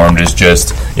underperformed is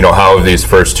just, how have these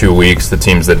first 2 weeks, the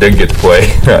teams that did get to play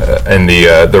in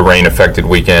the rain-affected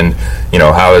weekend,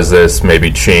 how has this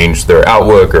maybe changed their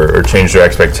outlook or changed their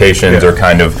expectations or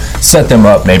kind of set them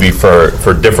up maybe for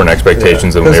different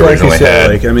expectations than we originally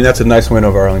had? That's a nice win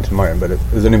over Arlington Martin, but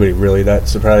is anybody really that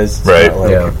surprised?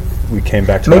 Right. We came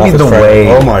back to maybe the way.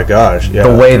 Oh my gosh! Yeah.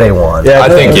 The way they won. Yeah, I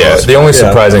think the only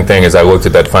surprising thing is I looked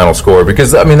at that final score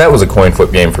because that was a coin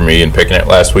flip game for me in picking it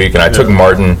last week, and I took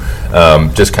Martin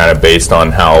just kind of based on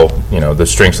how the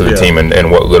strengths of the team and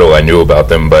what little I knew about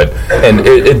them. But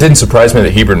it didn't surprise me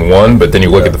that Hebron won, but then you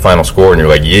look at the final score and you're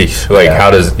like, yeesh! How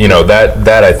does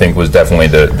that I think was definitely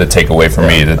the takeaway for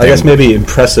me. I guess maybe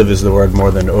impressive is the word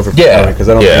more than overperforming because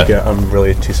I don't think I'm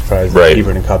really too surprised that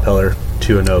Hebron and Coppell are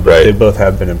 2-0, but Right. they both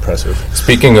have been impressive.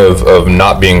 Speaking of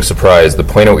not being surprised, the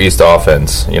Plano East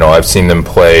offense, I've seen them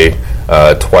play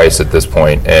twice at this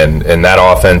point, and that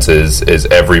offense is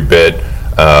every bit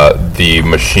the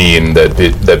machine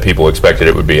that people expected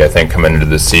it would be, I think, coming into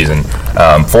this season.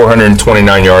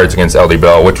 429 yards against LD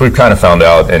Bell, which we've kind of found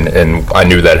out, and I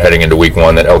knew that heading into week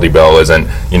one that LD Bell isn't,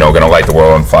 going to light the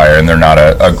world on fire, and they're not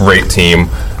a great team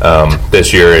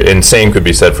this year. And same could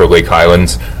be said for Lake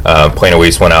Highlands. Plano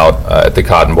East went out at the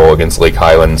Cotton Bowl against Lake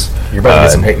Highlands. You're about to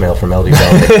get some hate mail from LD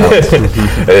Bell.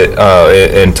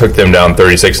 And took them down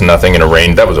 36-0 in a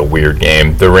rain. That was a weird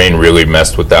game. The rain really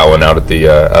messed with that one out at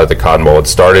the Cotton Bowl. It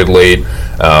started late,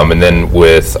 and then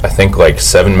with I think like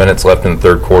 7 minutes left in the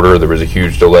third quarter, there was a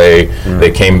huge delay.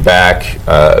 They came back,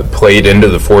 played into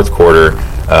the fourth quarter,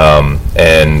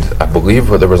 and I believe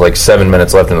there was like 7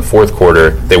 minutes left in the fourth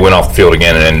quarter. They went off the field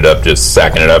again and ended up just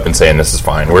sacking it up and saying, "This is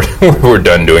fine. We're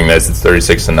done doing this. It's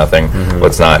 36-0.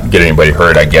 Let's not get anybody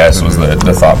hurt." I guess was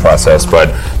the thought process. But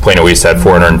Plano East had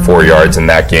 404 yards in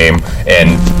that game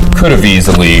and could have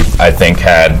easily, I think,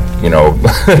 had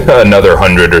another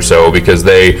 100 or so, because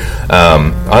they,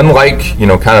 unlike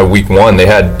kind of week one, they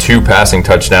had 2 passing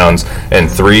touchdowns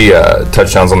and 3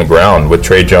 touchdowns on the ground with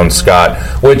Trey Jones Scott,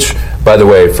 which, by the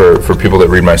way, for people that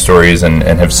read my stories and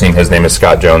have seen his name is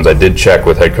Scott Jones, I did check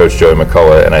with head coach Joey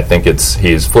McCullough, and I think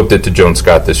he's flipped it to Jones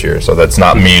Scott this year, so that's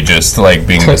not me just like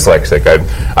being dyslexic.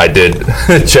 I did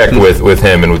check with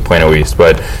him and with Plano East,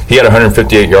 but he had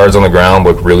 158 yards on the ground,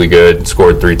 looked really good,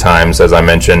 scored 3 times, as I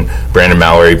mentioned. Brandon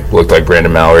Mallory looked like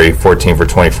Brandon Mallory, 14 for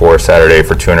 24 Saturday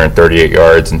for 238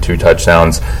 yards and 2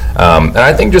 touchdowns. And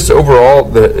I think just overall,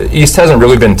 the East hasn't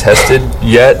really been tested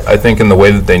yet, I think, in the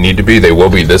way that they need to be. They will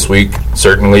be this week,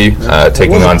 certainly,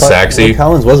 taking on Saxe. Lake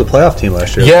Highlands was a playoff team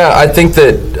last year. Yeah, I think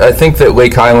that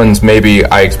Lake Highlands, maybe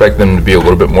I expect them to be a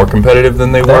little bit more competitive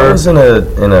than they were. That was in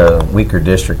a weaker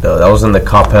district, though. That was in the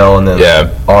Coppell and then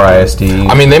RISD.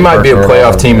 I mean, they might be a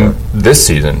playoff team this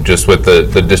season, just with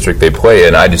the district they play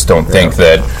in. I just don't think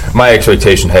that my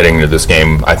expectation heading into this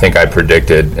game, I think I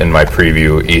predicted in my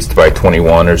preview East by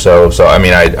 21 or so. So, I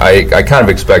mean, I kind of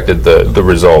expected the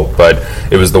result, but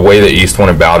it was the way that East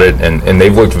went about it, and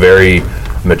they've looked very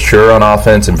mature on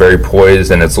offense and very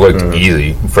poised, and it's looked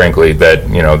easy, frankly, that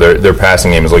their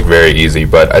passing game has looked very easy.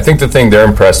 But I think the thing they're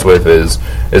impressed with is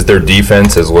their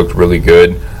defense has looked really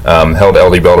good. Held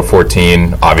LD Bell to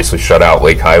 14, obviously shut out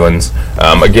Lake Highlands.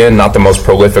 Again, not the most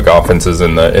prolific offenses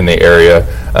in the area,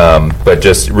 but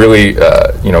just really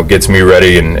gets me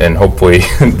ready and hopefully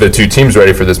the 2 teams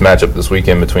ready for this matchup this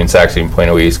weekend between Saxe and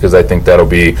Plano East, because I think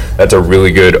that's a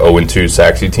really good 0-2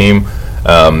 Saxe team.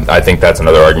 I think that's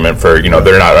another argument for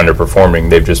they're not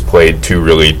underperforming. They've just played two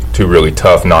really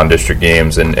tough non-district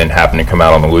games and happen to come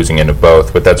out on the losing end of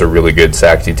both. But that's a really good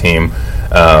Saxe team.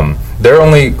 Their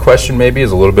only question maybe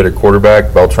is a little bit at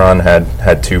quarterback. Beltran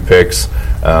had 2 picks,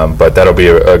 but that'll be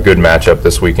a good matchup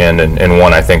this weekend, and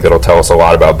one I think that'll tell us a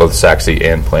lot about both Saxe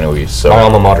and Plano East. So my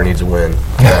alma mater needs a win.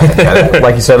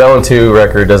 Like you said, that 0-2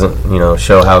 record doesn't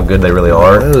show how good they really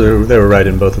are. They were right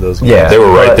in both of those games. Yeah, they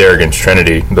were right there against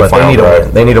Trinity. The final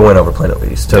drive. They need a win over Plano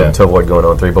East to avoid going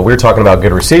 0-3. But we were talking about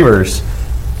good receivers.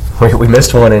 We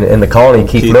missed one in the Colony,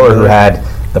 Keith Miller, who had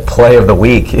the play of the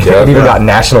week. It even got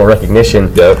national recognition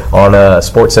on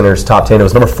SportsCenter's top 10. It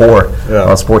was number 4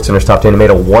 on SportsCenter's top 10. He made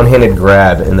a one-handed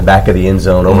grab in the back of the end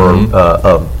zone over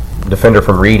a defender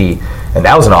from Reedy, and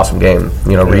that was an awesome game.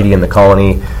 Reedy and the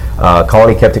Colony.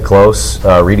 Colony kept it close.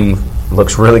 Reedy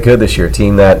looks really good this year. A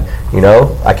team that,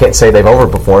 I can't say they've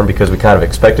overperformed because we kind of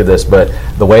expected this, but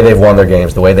the way they've won their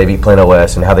games, the way they beat Plano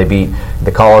West, and how they beat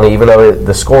the Colony, even though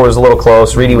the score was a little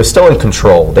close, Reedy was still in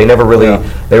control. They never really,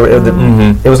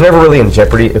 it was never really in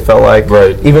jeopardy, it felt like.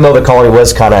 Right. Even though the Colony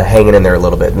was kind of hanging in there a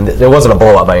little bit. And it wasn't a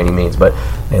blowout by any means, but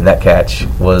that catch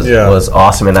was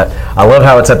awesome. And I love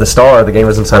how it's at the Star. The game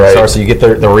was inside the Star, so you get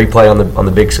the replay on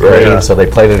the big screen. So they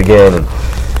played it again, and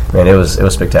man, it was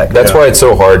spectacular. That's why it's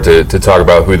so hard to talk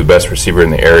about who the best receiver in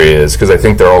the area is, because I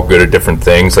think they're all good at different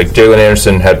things. Like Jalen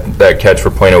Anderson had that catch for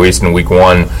Plano East in week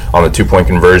 1 on the 2-point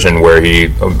conversion where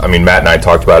Matt and I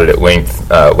talked about it at length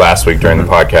last week during the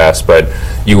podcast, but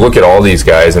you look at all these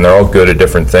guys and they're all good at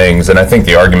different things, and I think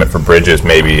the argument for Bridges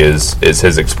maybe is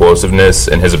his explosiveness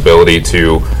and his ability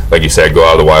to, like you said, go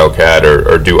out of the Wildcat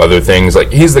or do other things.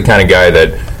 Like, he's the kind of guy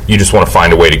that you just want to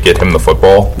find a way to get him the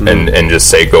football and just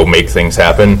say, go make things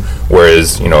happen.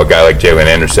 Whereas, a guy like Jalen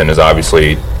Anderson is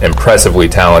obviously impressively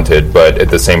talented, but at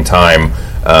the same time,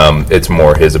 it's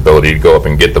more his ability to go up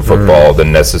and get the football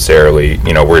than necessarily,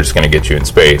 we're just going to get you in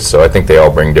space. So I think they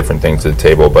all bring different things to the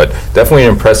table, but definitely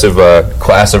an impressive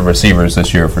class of receivers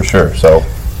this year for sure. So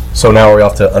So now are we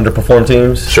off to underperform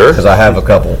teams? Sure. Because I have a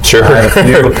couple. Sure. I have a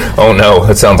few. Oh no,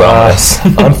 that sounds ominous.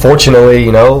 Unfortunately,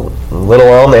 Little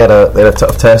Elm, they had a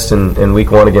tough test in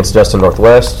week 1 against Justin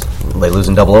Northwest. They lose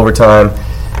in double overtime.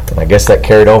 And I guess that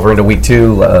carried over into week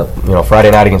 2,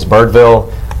 Friday night against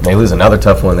Birdville. And they lose another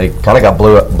tough one. They kind of got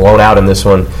blown out in this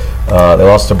one. They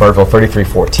lost to Birdville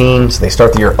 33-14. So they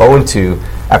start the year 0-2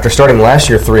 after starting last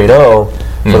year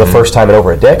 3-0 for the first time in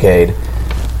over a decade.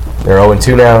 They're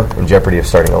 0-2 now, in jeopardy of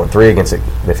starting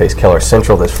 0-3 they face Keller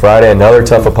Central this Friday, another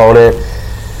tough opponent.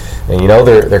 And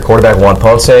their quarterback Juan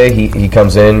Ponce, he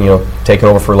comes in, taking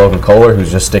over for Logan Kohler,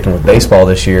 who's just sticking with baseball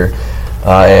this year.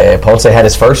 And Ponce had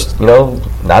his first,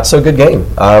 not so good game.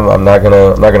 I'm not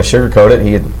gonna sugarcoat it.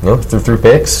 He had, threw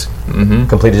picks,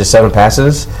 completed just 7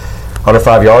 passes,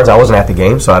 105 yards. I wasn't at the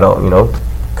game, so I don't,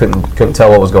 couldn't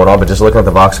tell what was going on. But just looking at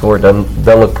the box score, it doesn't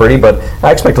look pretty. But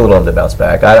I expect a little of them to bounce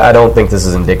back. I don't think this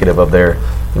is indicative of their,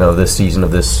 this season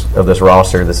of this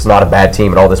roster. This is not a bad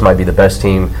team at all. This might be the best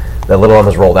team that Little Elm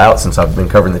has rolled out since I've been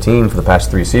covering the team for the past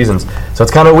 3 seasons. So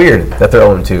it's kind of weird that they're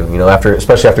 0-2.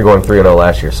 Especially after going 3-0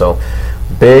 last year. So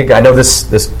big. I know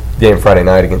this game Friday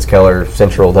night against Keller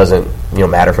Central doesn't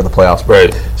matter for the playoffs.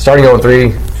 But starting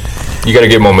 0-3. You got to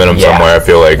get momentum somewhere. I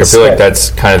feel like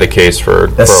that's kind of the case for a lot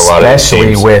of teams,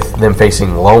 especially with them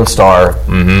facing Lone Star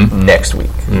next week.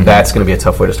 That's going to be a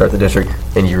tough way to start the district,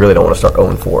 and you really don't want to start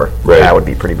 0-4. Right. That would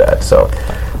be pretty bad. So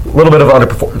a little bit of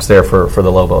underperformance there for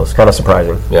the Lobos. Kind of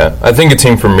surprising. Yeah, I think a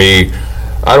team for me,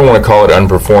 I don't want to call it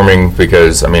underperforming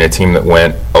because a team that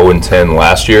went 0-10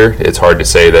 last year, it's hard to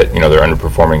say that they're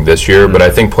underperforming this year. But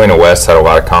I think Plano West had a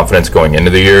lot of confidence going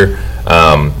into the year.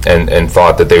 And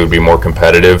thought that they would be more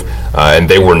competitive, and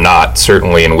they were not,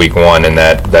 certainly in week 1, and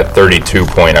that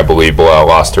 32-point, I believe, blowout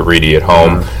loss to Reedy at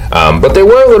home. But they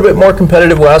were a little bit more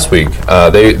competitive last week.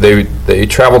 They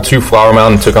traveled to Flower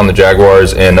Mound and took on the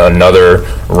Jaguars in another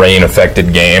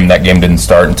rain-affected game. That game didn't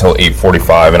start until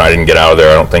 8:45, and I didn't get out of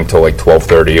there, I don't think, till like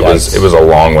 12:30. It was a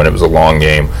long one. It was a long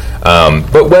game.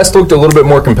 But West looked a little bit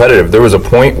more competitive. There was a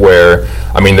point where,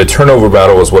 the turnover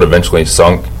battle was what eventually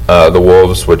sunk the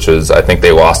Wolves, which is, I think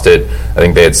they lost it. I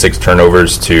think they had 6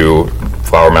 turnovers to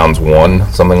Flower Mound's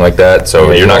 1, something like that.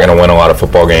 So you're not going to win a lot of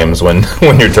football games when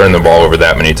you're turning the ball over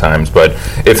that many times. But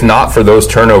if not for those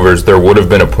turnovers, there would have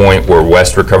been a point where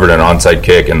West recovered an onside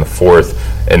kick in the 4th,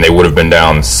 and they would have been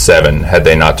down 7 had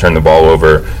they not turned the ball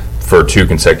over for 2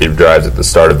 consecutive drives at the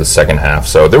start of the second half.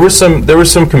 So there was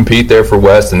some compete there for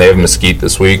West, and they have Mesquite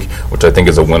this week, which I think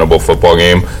is a winnable football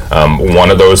game.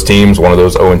 One of those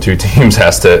 0-2 teams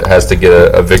has to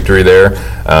get a victory there.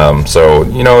 So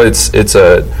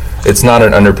it's not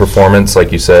an underperformance,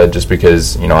 like you said, just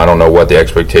because I don't know what the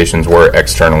expectations were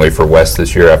externally for West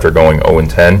this year after going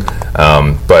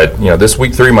 0-10. But this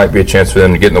week 3 might be a chance for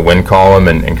them to get in the win column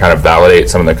and kind of validate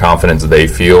some of the confidence they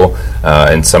feel,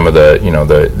 and some of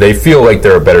they feel like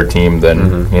they're a better team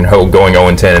than going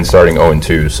 0-10 and starting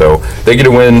 0-2. So they get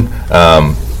a win.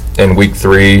 In week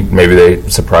 3, maybe they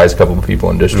surprise a couple of people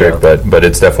in district, but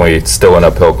it's definitely still an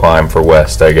uphill climb for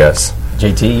West, I guess.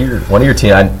 JT, one of your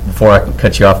team. Before I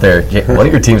cut you off there, one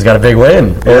of your teams got a big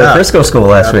win at Frisco School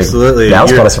last week. Absolutely, that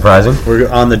was kind of surprising. We're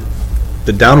on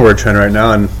the downward trend right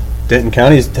now, and Denton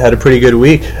County's had a pretty good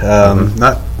week.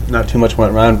 Not too much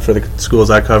went around for the schools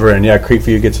I cover, and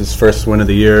Creekview gets his first win of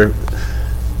the year,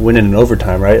 winning in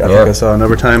overtime. Right, I think I saw in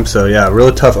overtime. So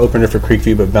really tough opener for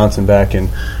Creekview, but bouncing back and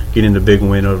getting a big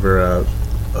win over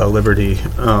Liberty,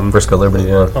 Frisco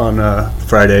Liberty, on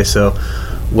Friday. So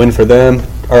win for them.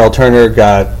 R.L. Turner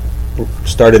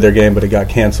started their game, but it got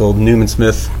canceled. Newman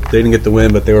Smith, they didn't get the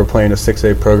win, but they were playing a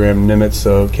 6A program in Nimitz,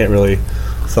 so can't really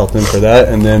fault them for that.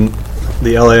 And then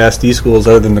the LASD schools,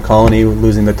 other than the Colony,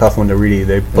 losing the tough one to Reedy,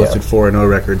 they posted 4-0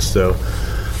 records, so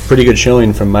pretty good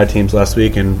showing from my teams last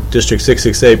week. And District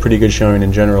 6A, pretty good showing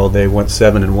in general. They went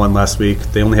 7-1 last week.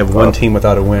 They only have one team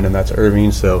without a win, and that's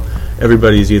Irving, so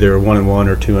everybody's either 1-1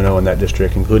 or 2-0 in that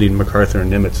district, including MacArthur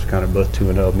and Nimitz, kind of both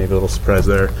 2-0. Maybe a little surprise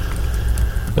there.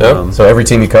 Yep. So every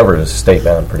team you cover is state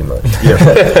bound, pretty much. Yes.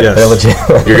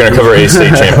 You're going to cover a state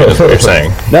champion, is what you're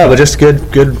saying. No, but just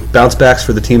good bounce backs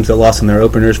for the teams that lost in their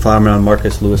openers. Flower Mound,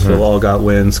 Marcus, Louisville all got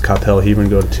wins. Coppell, Hebron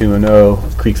go to 2-0.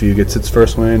 Creekview gets its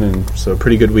first win, and so a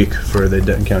pretty good week for the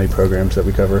Denton County programs that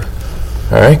we cover.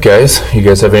 All right, guys. You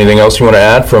guys have anything else you want to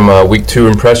add from week 2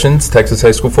 impressions, Texas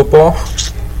high school football?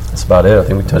 That's about it. I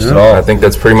think we touched it all. I think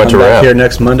that's pretty much a wrap. Back here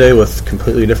next Monday with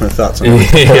completely different thoughts on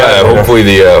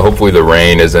it. Hopefully the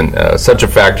rain isn't such a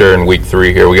factor in week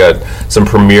 3 here. We got some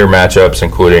premier matchups,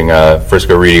 including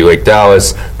Frisco Reedy, Lake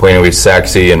Dallas, Plano East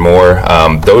Saxe, and more.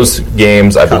 Those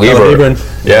games, I believe,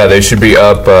 they should be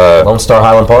up. Lone Star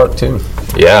Highland Park too.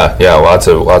 Yeah, lots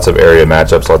of area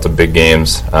matchups, lots of big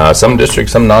games. Some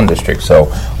districts, some non-districts. So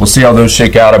we'll see how those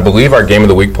shake out. I believe our Game of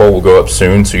the Week poll will go up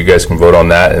soon, so you guys can vote on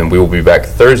that. And we will be back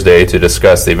Thursday to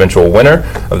discuss the eventual winner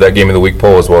of that Game of the Week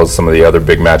poll, as well as some of the other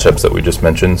big matchups that we just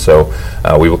mentioned. So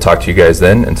we will talk to you guys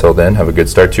then. Until then, have a good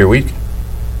start to your week.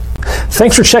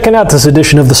 Thanks for checking out this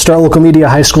edition of the Star Local Media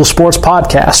High School Sports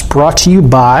Podcast, brought to you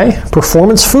by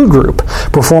Performance Food Group.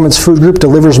 Performance Food Group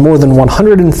delivers more than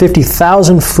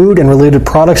 150,000 food and related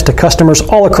products to customers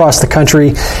all across the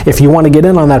country. If you want to get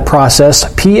in on that process,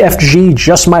 PFG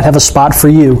just might have a spot for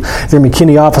you. Their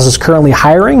McKinney office is currently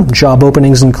hiring. Job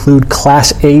openings include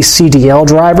Class A CDL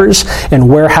drivers and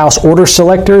warehouse order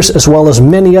selectors, as well as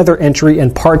many other entry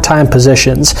and part-time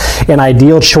positions. An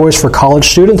ideal choice for college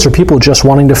students or people just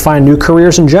wanting to find new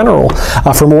careers in general.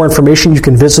 For more information, you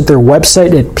can visit their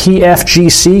website at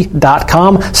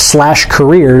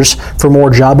pfgc.com/careers for more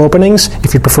job openings.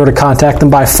 If you prefer to contact them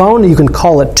by phone, you can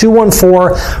call at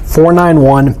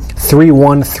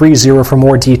 214-491-3130 for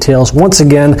more details. Once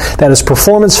again, that is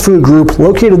Performance Food Group,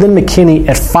 located in McKinney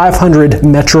at 500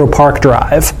 Metro Park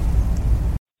Drive.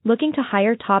 Looking to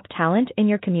hire top talent in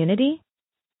your community?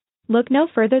 Look no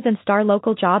further than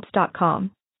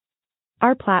starlocaljobs.com.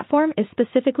 Our platform is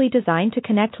specifically designed to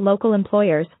connect local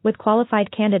employers with qualified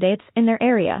candidates in their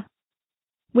area.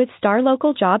 With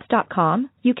starlocaljobs.com,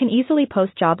 you can easily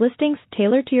post job listings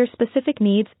tailored to your specific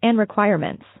needs and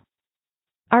requirements.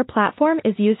 Our platform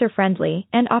is user-friendly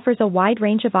and offers a wide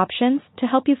range of options to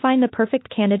help you find the perfect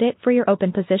candidate for your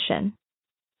open position.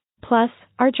 Plus,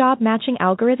 our job matching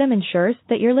algorithm ensures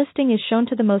that your listing is shown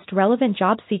to the most relevant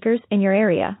job seekers in your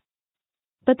area.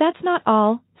 But that's not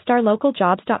all.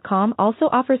 StarLocalJobs.com also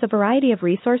offers a variety of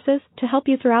resources to help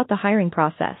you throughout the hiring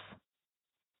process.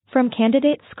 From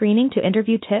candidate screening to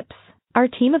interview tips, our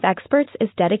team of experts is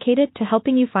dedicated to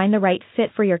helping you find the right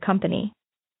fit for your company.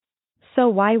 So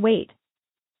why wait?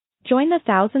 Join the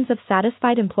thousands of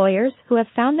satisfied employers who have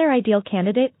found their ideal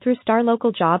candidate through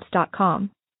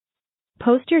StarLocalJobs.com.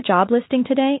 Post your job listing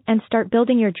today and start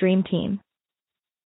building your dream team.